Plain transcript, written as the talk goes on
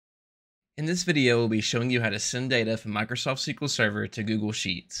In this video, we'll be showing you how to send data from Microsoft SQL Server to Google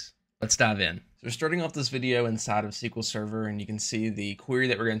Sheets. Let's dive in. So we're starting off this video inside of SQL Server, and you can see the query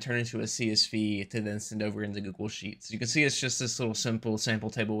that we're going to turn into a CSV to then send over into Google Sheets. You can see it's just this little simple sample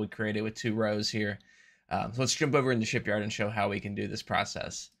table we created with 2 rows here. So let's jump over into Shipyard and show how we can do this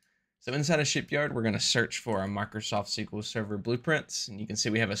process. So inside of Shipyard, we're going to search for our Microsoft SQL Server blueprints, and you can see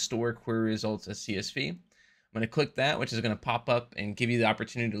we have a store query results as CSV. I'm going to click that, which is going to pop up and give you the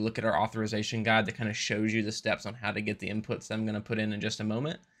opportunity to look at our authorization guide that kind of shows you the steps on how to get the inputs that I'm going to put in just a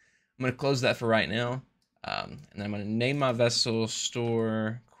moment. I'm going to close that for right now. And then I'm going to name my vessel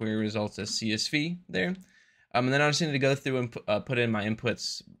store query results as CSV there. And then I just need to go through and put in my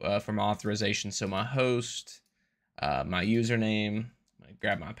inputs for my authorization. So my host, my username, I'm going to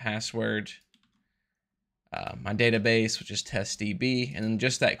grab my password, my database, which is testdb, and then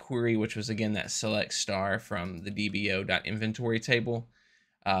just that query, which was again that select star from the dbo.inventory table.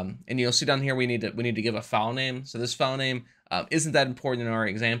 And you'll see down here we need to give a file name. So this file name isn't that important in our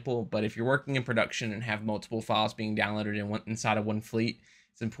example, but if you're working in production and have multiple files being downloaded inside of one fleet,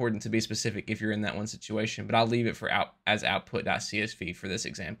 it's important to be specific if you're in that one situation. But I'll leave it for as output.csv for this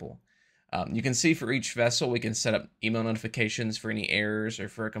example. You can see for each vessel we can set up email notifications for any errors or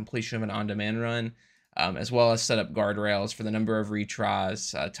for a completion of an on-demand run. As well as set up guardrails for the number of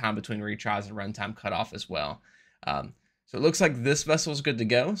retries, time between retries, and runtime cutoff as well. So it looks like this vessel is good to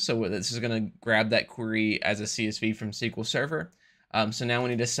go. So this is going to grab that query as a CSV from SQL Server. So now we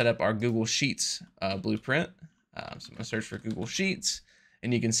need to set up our Google Sheets blueprint. So I'm going to search for Google Sheets,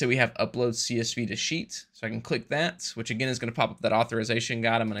 and you can see we have upload CSV to Sheet. So I can click that, which again is going to pop up that authorization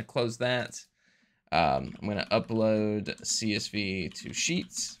guide. I'm going to close that. I'm going to upload CSV to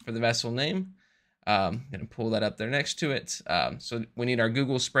Sheets for the vessel name. I'm going to pull that up there next to it. So we need our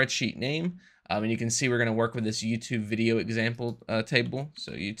Google spreadsheet name. And you can see we're going to work with this YouTube video example table.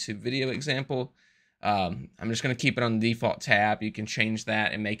 So YouTube video example. I'm just going to keep it on the default tab. You can change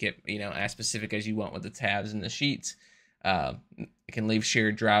that and make it, as specific as you want with the tabs in the sheets. I can leave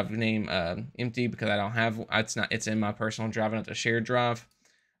shared drive name empty because I don't have it's in my personal drive, not the shared drive.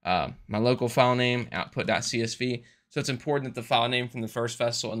 My local file name output.csv. So it's important that the file name from the first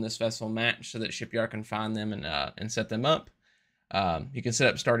vessel and this vessel match so that Shipyard can find them and set them up. You can set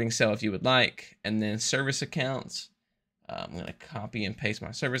up starting cell if you would like, and then service accounts. I'm going to copy and paste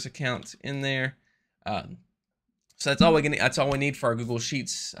my service account in there. So that's all we need for our Google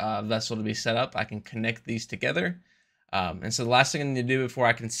Sheets vessel to be set up. I can connect these together. And so the last thing I need to do before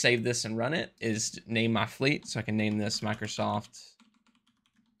I can save this and run it is name my fleet. So I can name this Microsoft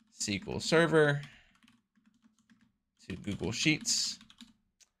SQL Server to Google Sheets,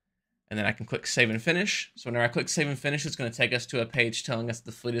 and then I can click save and finish. So whenever I click save and finish, it's going to take us to a page telling us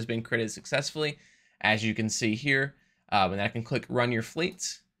the fleet has been created successfully, as you can see here. And then I can click run your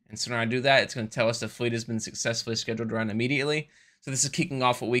fleet, and so when I do that, it's going to tell us the fleet has been successfully scheduled to run immediately. So this is kicking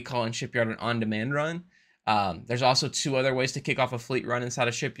off what we call in Shipyard an on-demand run. There's also 2 other ways to kick off a fleet run inside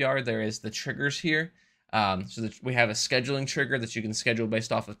of Shipyard. There is the triggers here. So that we have a scheduling trigger that you can schedule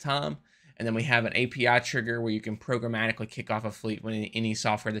based off of time. And then we have an API trigger where you can programmatically kick off a fleet with any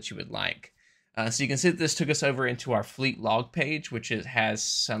software that you would like. So you can see that this took us over into our fleet log page, which has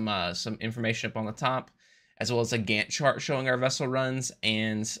some information up on the top, as well as a Gantt chart showing our vessel runs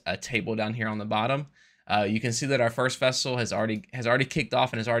and a table down here on the bottom. You can see that our first vessel has already kicked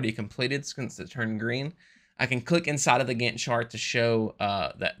off and is already completed since it turned green. I can click inside of the Gantt chart to show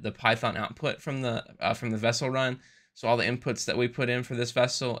that the Python output from the vessel run. So all the inputs that we put in for this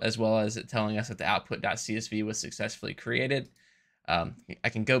vessel, as well as it telling us that the output.csv was successfully created. I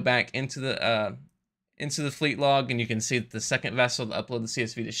can go back into the fleet log, and you can see that the second vessel to upload the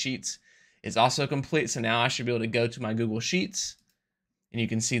CSV to Sheets is also complete. So now I should be able to go to my Google Sheets, and you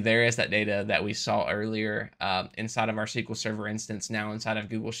can see there is that data that we saw earlier inside of our SQL Server instance, now inside of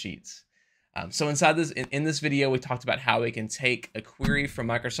Google Sheets. So in this video, we talked about how we can take a query from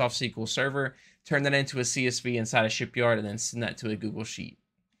Microsoft SQL Server, turn that into a CSV inside of Shipyard, and then send that to a Google Sheet.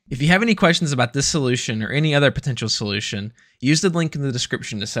 If you have any questions about this solution or any other potential solution, use the link in the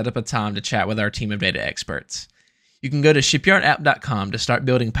description to set up a time to chat with our team of data experts. You can go to shipyardapp.com to start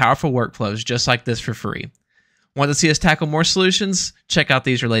building powerful workflows just like this for free. Want to see us tackle more solutions? Check out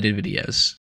these related videos.